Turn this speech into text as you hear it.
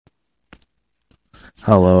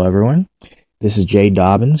Hello, everyone. This is Jay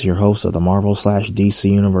Dobbins, your host of the Marvel/DC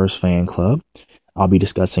Universe Fan Club. I'll be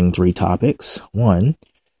discussing three topics. One,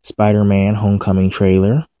 Spider-Man Homecoming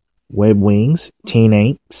trailer, Web Wings, Teen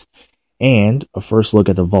Angst, and a first look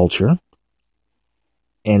at the Vulture.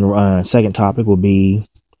 And second topic will be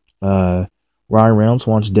Ryan Reynolds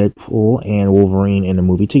wants Deadpool and Wolverine in the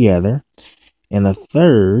movie together. And the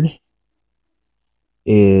third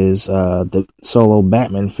is the solo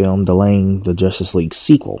Batman film delaying the Justice League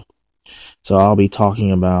sequel. So I'll be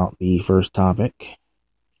talking about the first topic,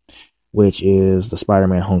 which is the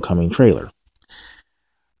Spider-Man Homecoming trailer.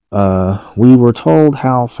 We were told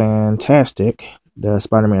how fantastic the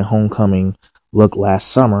Spider-Man Homecoming looked last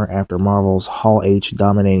summer after Marvel's Hall H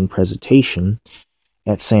dominating presentation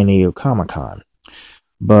at San Diego Comic-Con.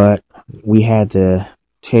 But we had to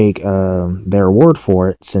take their word for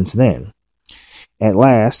it since then. At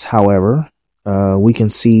last, however, we can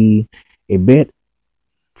see a bit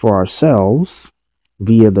for ourselves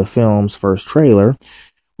via the film's first trailer,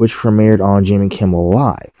 which premiered on Jimmy Kimmel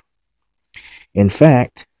Live. In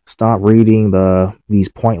fact, stop reading these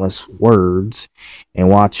pointless words and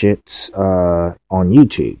watch it on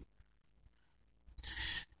YouTube.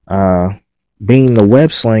 Being the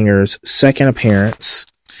Web Slinger's second appearance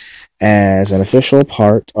as an official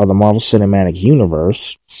part of the Marvel Cinematic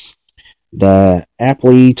Universe, the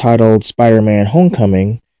aptly titled Spider-Man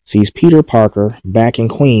Homecoming sees Peter Parker back in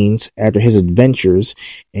Queens after his adventures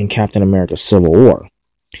in Captain America Civil War.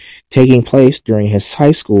 Taking place during his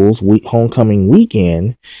high school's homecoming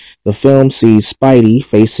weekend, the film sees Spidey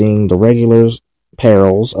facing the regular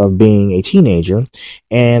perils of being a teenager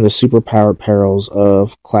and the superpowered perils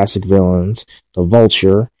of classic villains, the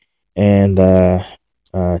Vulture and the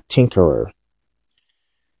Tinkerer.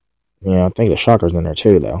 Yeah, I think the Shocker's in there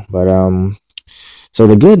too, though. But so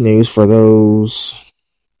the good news for those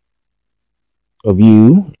of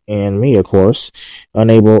you and me, of course, who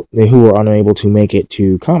are unable to make it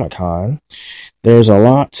to Comic-Con, there's a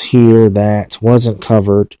lot here that wasn't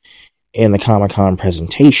covered in the Comic-Con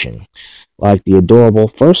presentation, like the adorable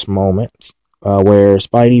first moment where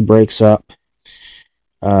Spidey breaks up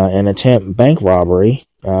an attempt bank robbery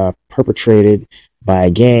perpetrated by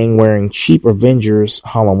a gang wearing cheap Avengers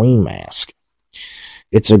Halloween mask.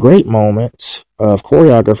 It's a great moment of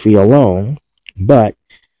choreography alone, but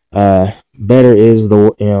better is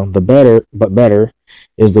the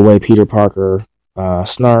way Peter Parker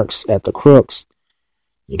snarks at the crooks.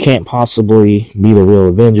 You can't possibly be the real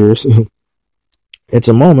Avengers. It's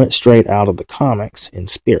a moment straight out of the comics in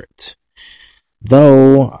spirit.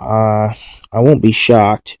 Though I won't be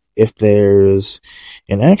shocked if there's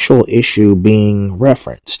an actual issue being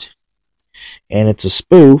referenced, and it's a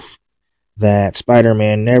spoof that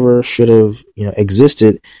Spider-Man never should have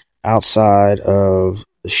existed outside of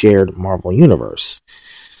the shared Marvel universe.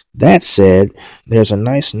 That said, there's a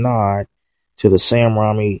nice nod to the Sam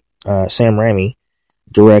Raimi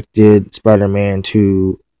directed Spider-Man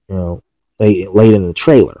 2 late in the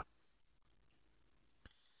trailer.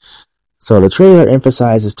 So the trailer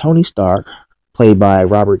emphasizes Tony Stark, played by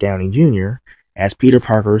Robert Downey Jr., as Peter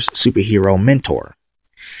Parker's superhero mentor.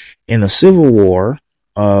 In the Civil War,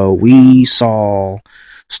 we saw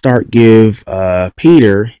Stark give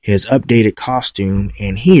Peter his updated costume,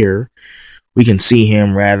 and here we can see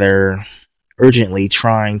him rather urgently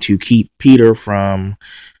trying to keep Peter from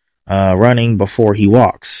running before he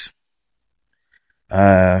walks.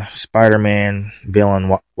 Spider-Man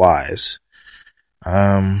villain-wise.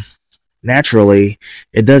 Naturally,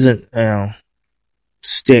 it doesn't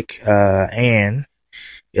stick, and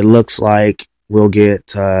it looks like we'll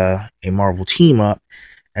get a Marvel team-up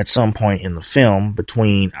at some point in the film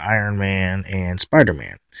between Iron Man and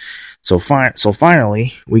Spider-Man. So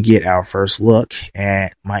finally, we get our first look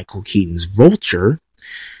at Michael Keaton's Vulture,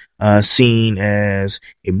 seen as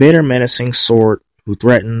a bitter, menacing sort who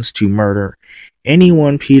threatens to murder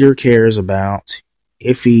anyone Peter cares about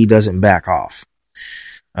if he doesn't back off.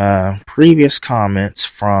 Previous comments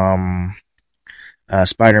from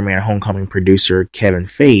Spider-Man Homecoming producer Kevin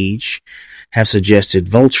Feige have suggested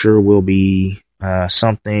Vulture will be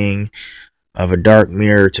something of a dark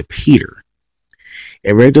mirror to Peter,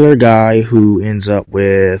 a regular guy who ends up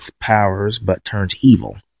with powers but turns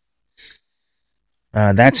evil.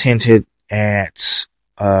 That's hinted at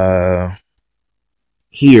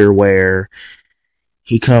here, where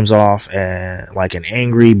he comes off like an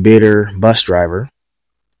angry, bitter bus driver.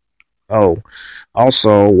 Oh,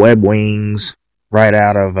 also Web Wings right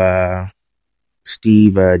out of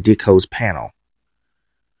Steve Ditko's panels.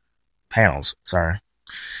 Sorry.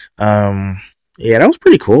 Yeah, that was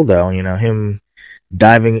pretty cool though. Him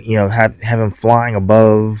diving, have him flying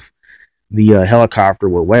above the helicopter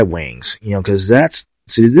with web wings, because this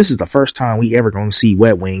is the first time we ever going to see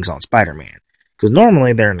web wings on Spider-Man, because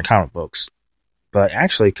normally they're in the comic books, but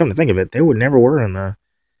actually, come to think of it, they never were in the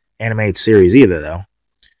animated series either, though.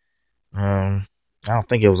 I don't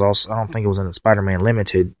think it was in the Spider-Man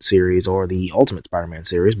Limited series or the Ultimate Spider-Man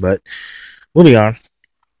series, but moving on,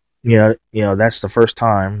 that's the first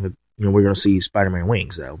time that we're going to see Spider-Man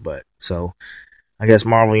wings, though. But so I guess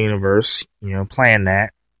Marvel Universe, planned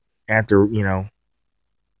that after,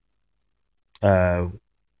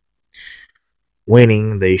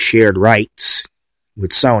 winning the shared rights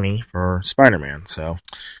with Sony for Spider-Man. So,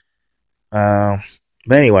 but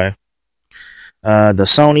anyway, the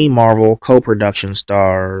Sony Marvel co-production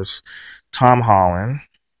stars Tom Holland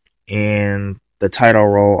in the title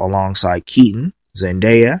role alongside Keaton,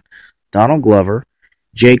 Zendaya, Donald Glover,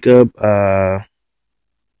 Jacob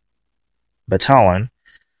Batalon,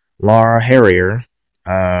 Laura Harrier,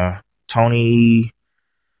 Tony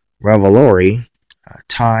Revolori,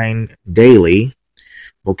 Tyne Daly,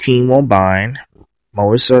 Bokeem Woodbine,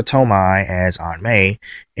 Marissa Tomei as Aunt May,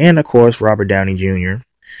 and of course Robert Downey Jr.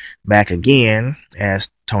 back again as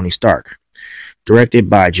Tony Stark. Directed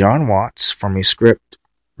by John Watts from a script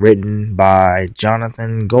written by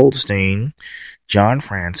Jonathan Goldstein, John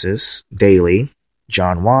Francis Daly,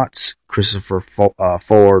 John Watts, Christopher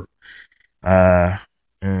Ford, Ritter,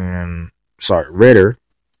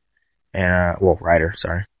 and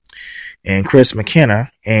and Chris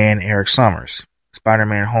McKenna and Eric Summers.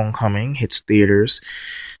 Spider-Man: Homecoming hits theaters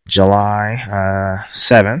July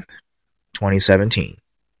 7th, 2017.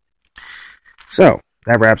 So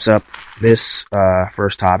that wraps up this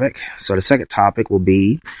first topic. So the second topic will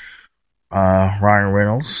be Ryan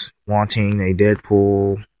Reynolds wanting a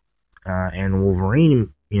Deadpool and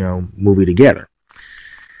Wolverine, movie together.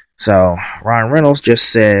 So Ryan Reynolds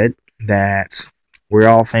just said that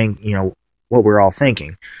what we're all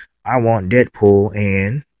thinking. I want Deadpool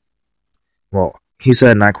and, he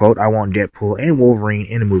said, and I quote, I want Deadpool and Wolverine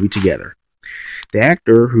in a movie together. The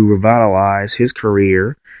actor, who revitalized his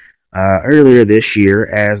career earlier this year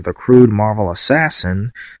as the crude Marvel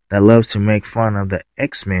assassin that loves to make fun of the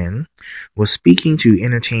X-Men, was speaking to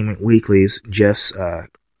Entertainment Weekly's Jess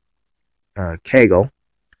Cagle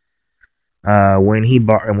when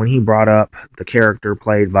he brought up the character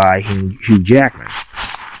played by Hugh Jackman.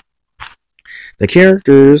 The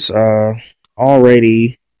characters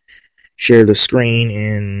already share the screen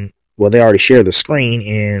in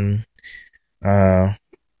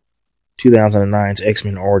 2009's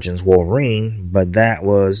X-Men Origins Wolverine, but that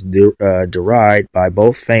was derided by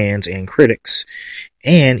both fans and critics,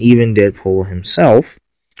 and even Deadpool himself,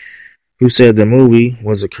 who said the movie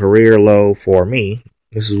was a career low for me.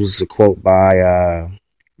 This was a quote by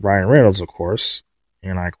Ryan Reynolds, of course,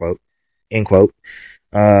 and I quote, end quote.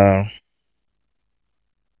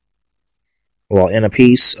 In a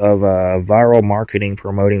piece of viral marketing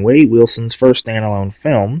promoting Wade Wilson's first standalone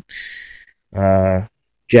film,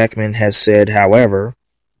 Jackman has said, however,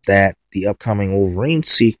 that the upcoming Wolverine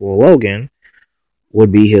sequel, Logan,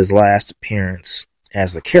 would be his last appearance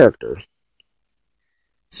as the character.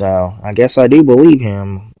 So, I guess I do believe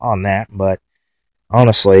him on that, but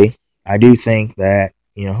honestly, I do think that,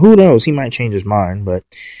 who knows, he might change his mind, but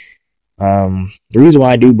the reason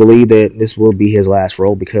why I do believe that this will be his last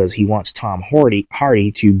role, because he wants Tom Hardy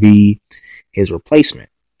to be his replacement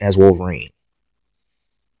as Wolverine.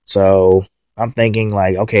 So, I'm thinking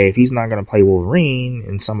okay, if he's not going to play Wolverine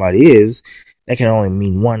and somebody is, that can only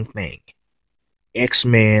mean one thing.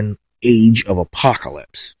 X-Men Age of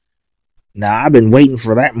Apocalypse. Now, I've been waiting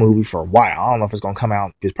for that movie for a while. I don't know if it's going to come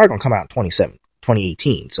out. It's probably going to come out in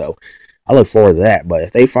 2018. So, I look forward to that. But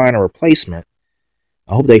if they find a replacement,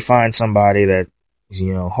 I hope they find somebody that,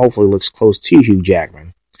 hopefully looks close to Hugh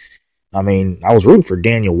Jackman. I mean, I was rooting for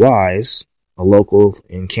Daniel Wise, a local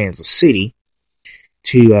in Kansas City,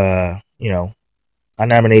 to, I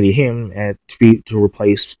nominated him to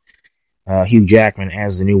replace Hugh Jackman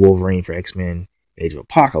as the new Wolverine for X-Men Age of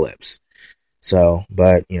Apocalypse. So,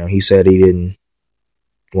 but, he said he didn't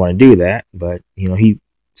want to do that, but, he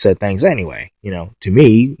said thanks anyway, to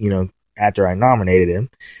me, after I nominated him.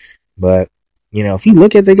 But, if you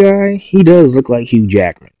look at the guy, he does look like Hugh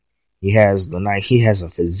Jackman. He has a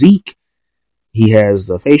physique, he has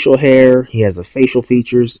the facial hair, he has the facial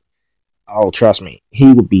features. Oh, trust me,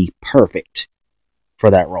 he would be perfect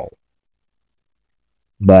for that role.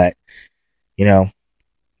 But, I'm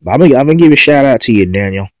gonna give a shout out to you,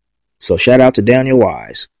 Daniel. So shout out to Daniel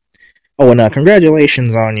Wise. Oh, and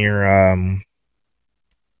congratulations on your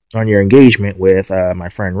engagement with my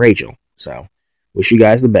friend Rachel. So wish you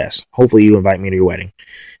guys the best. Hopefully you invite me to your wedding.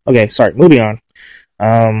 Okay, sorry, moving on.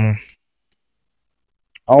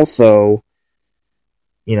 Also,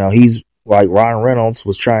 he's like Ryan Reynolds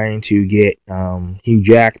was trying to get Hugh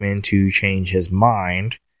Jackman to change his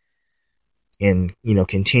mind and,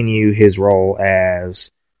 continue his role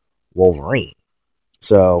as Wolverine.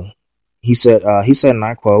 So he said, and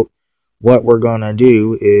I quote, "What we're going to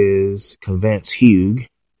do is convince Hugh.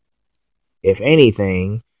 If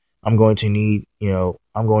anything, I'm going to need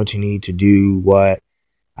to do what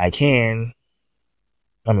I can.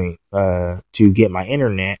 To get my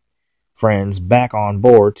internet friends back on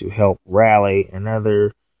board to help rally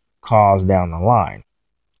another cause down the line."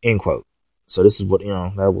 End quote. So this is what,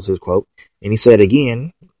 that was his quote. And he said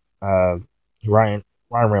again, Ryan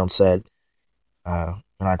Reynolds said, and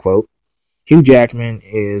I quote, "Hugh Jackman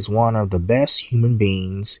is one of the best human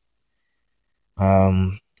beings.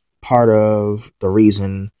 Part of the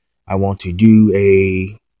reason I want to do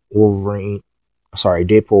a Deadpool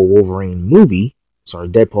Wolverine movie,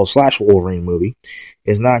 Deadpool/Wolverine movie,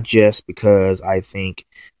 is not just because I think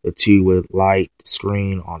the two would light the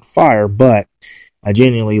screen on fire, but I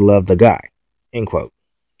genuinely love the guy." End quote.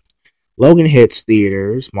 Logan hits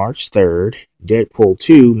theaters March 3rd. Deadpool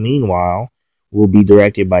 2, meanwhile, will be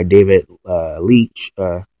directed by David Leitch,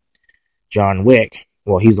 John Wick.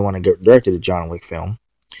 Well, he's the one that directed the John Wick film,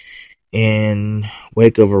 in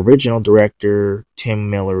wake of original director Tim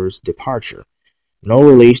Miller's departure. No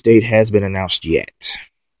release date has been announced yet.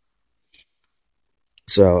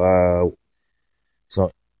 So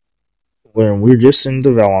when we're just in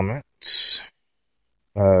development,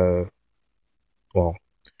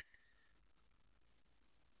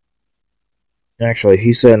 actually,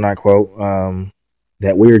 he said, and I quote,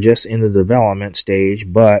 that we're just in the development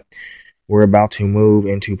stage, but we're about to move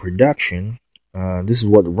into production. This is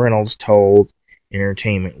what Reynolds told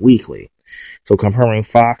Entertainment Weekly. So confirming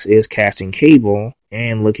Fox is casting Cable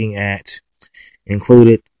and looking at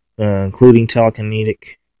including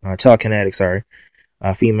telekinetic,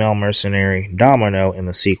 female mercenary Domino in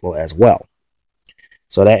the sequel as well.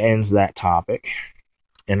 So that ends that topic.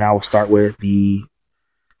 And now we'll start with the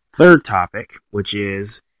third topic, which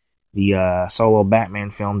is the solo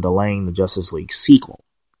Batman film delaying the Justice League sequel.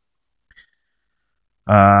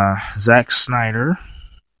 Zack Snyder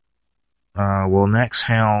will next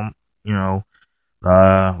helm, the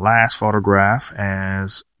last photograph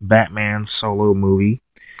as Batman's solo movie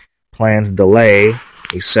plans delay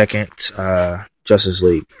a second Justice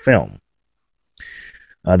League film.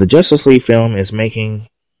 The Justice League film is making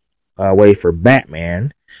way for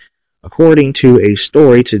Batman, according to a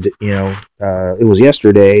story it was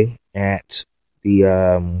yesterday at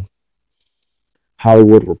the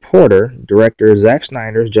Hollywood Reporter. Director Zack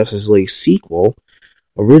Snyder's Justice League sequel,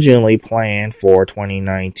 originally planned for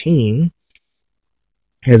 2019,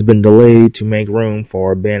 has been delayed to make room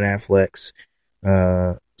for Ben Affleck's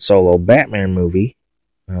solo Batman movie,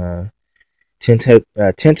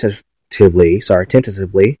 tentatively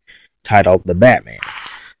titled The Batman.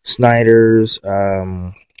 Snyder's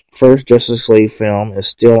first Justice League film is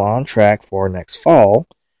still on track for next fall,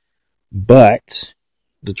 but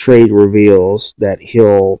the trade reveals that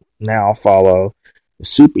he'll now follow the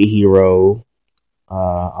superhero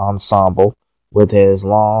ensemble with his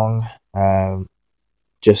long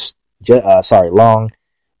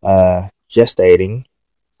gestating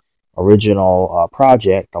original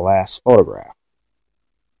project, The Last Photograph.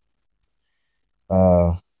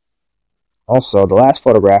 Also, The Last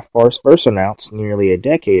Photograph first announced nearly a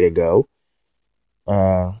decade ago.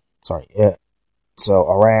 So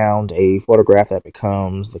around a photograph that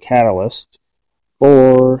becomes the catalyst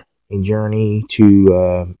for a journey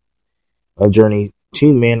two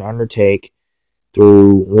men undertake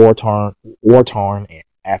through war-torn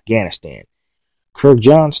Afghanistan. Kirk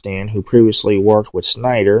Johnston, who previously worked with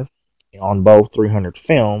Snyder on both 300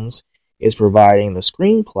 films, is providing the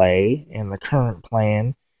screenplay, and the current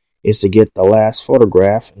plan is to get The Last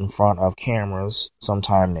Photograph in front of cameras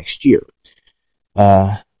sometime next year.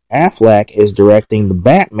 Affleck is directing The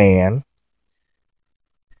Batman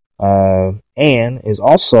and is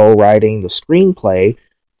also writing the screenplay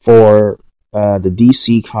for the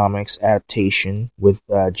DC Comics adaptation with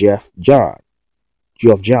Geoff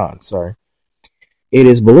Johns. It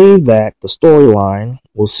is believed that the storyline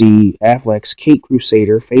will see Affleck's Caped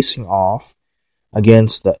Crusader facing off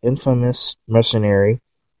against the infamous mercenary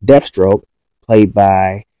Deathstroke, played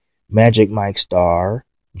by Magic Mike star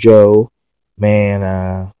Joe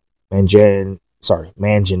Manganiello.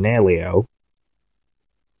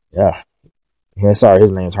 Yeah, sorry,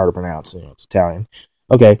 his name's hard to pronounce. It's Italian.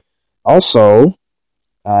 Okay. Also,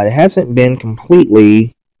 it hasn't been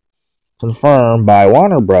completely confirmed by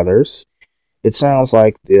Warner Brothers. It sounds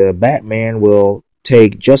like the Batman will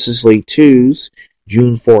take Justice League 2's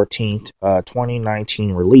June 14th,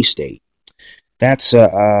 2019 release date. That's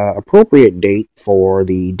an appropriate date for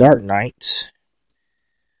The Dark Knight,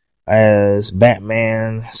 as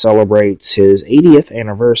Batman celebrates his 80th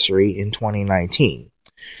anniversary in 2019.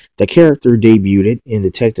 The character debuted in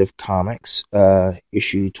Detective Comics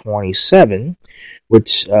issue 27,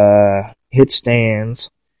 which hit stands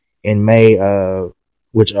in May of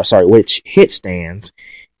which hit stands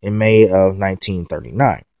in May of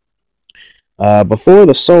 1939. Before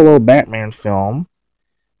the solo Batman film,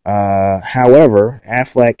 however,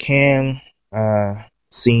 Affleck can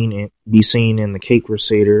be seen in the Cape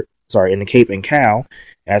and Cowl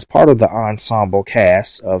as part of the ensemble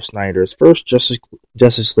cast of Snyder's first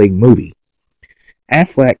Justice League movie.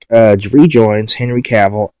 Affleck rejoins Henry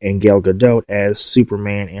Cavill and Gal Gadot as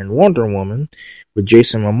Superman and Wonder Woman, with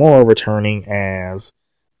Jason Momoa returning as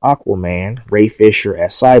Aquaman, Ray Fisher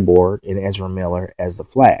as Cyborg, and Ezra Miller as The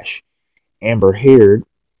Flash. Amber Heard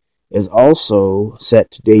is also set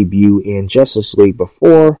to debut in Justice League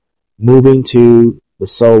before moving to the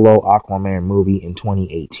solo Aquaman movie in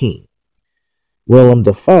 2018. Willem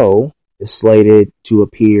Dafoe is slated to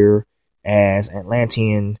appear as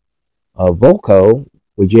Atlantean Vulture,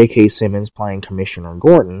 with J.K. Simmons playing Commissioner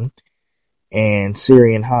Gordon, and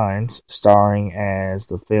Ciarán Hinds starring as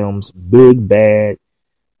the film's big bad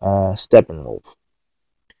Steppenwolf.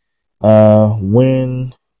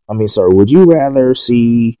 Would you rather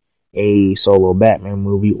see a solo Batman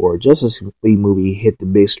movie or a Justice League movie hit the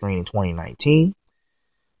big screen in 2019?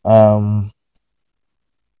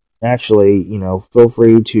 Actually, feel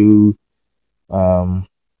free to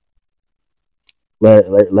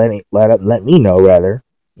let me know, rather,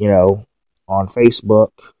 on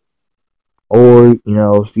Facebook, or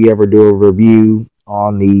if you ever do a review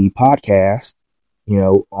on the podcast,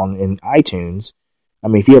 in iTunes.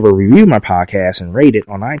 If you ever review my podcast and rate it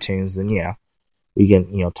on iTunes, then yeah, we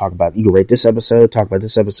can talk about. You can rate this episode, talk about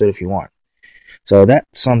this episode if you want. So that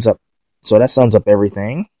sums up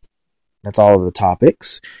everything. That's all of the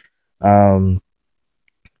topics. Feel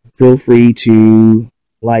free to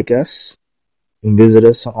like us and visit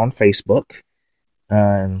us on Facebook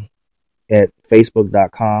at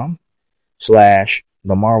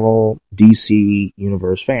facebook.com/the Marvel DC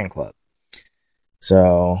Universe Fan Club.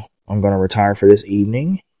 So I'm going to retire for this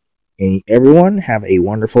evening. And everyone, have a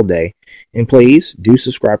wonderful day. And please do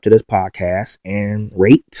subscribe to this podcast and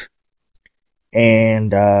rate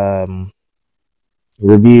and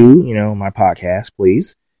review, my podcast,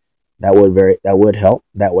 please. That would help.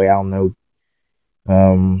 That way I'll know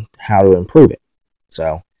how to improve it.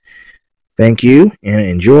 So, thank you and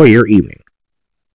enjoy your evening.